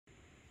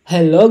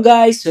Hello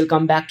guys,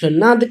 welcome back to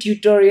another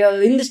tutorial.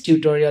 In this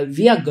tutorial,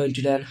 we are going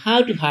to learn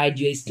how to hide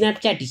your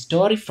Snapchat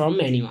story from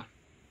anyone.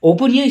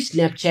 Open your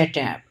Snapchat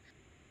app.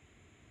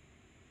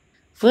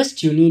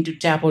 First, you need to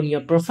tap on your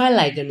profile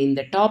icon in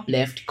the top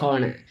left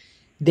corner.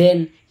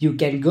 Then, you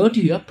can go to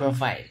your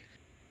profile.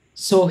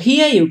 So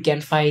here you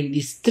can find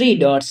these three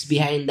dots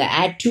behind the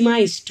Add to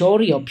My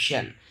Story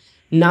option.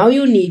 Now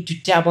you need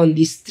to tap on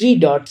these three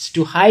dots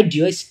to hide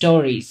your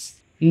stories.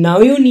 Now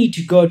you need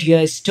to go to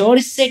your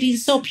story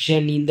settings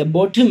option in the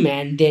bottom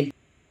and then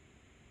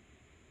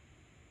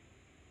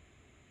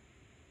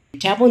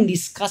tap on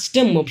this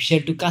custom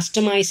option to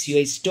customize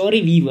your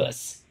story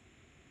viewers.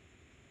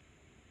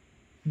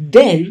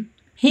 Then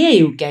here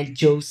you can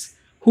choose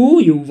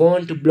who you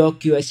want to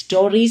block your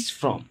stories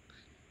from.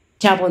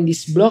 Tap on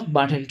this block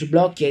button to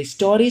block your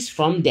stories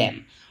from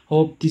them.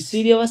 Hope this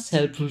video was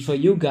helpful for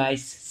you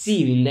guys. See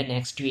you in the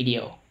next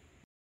video.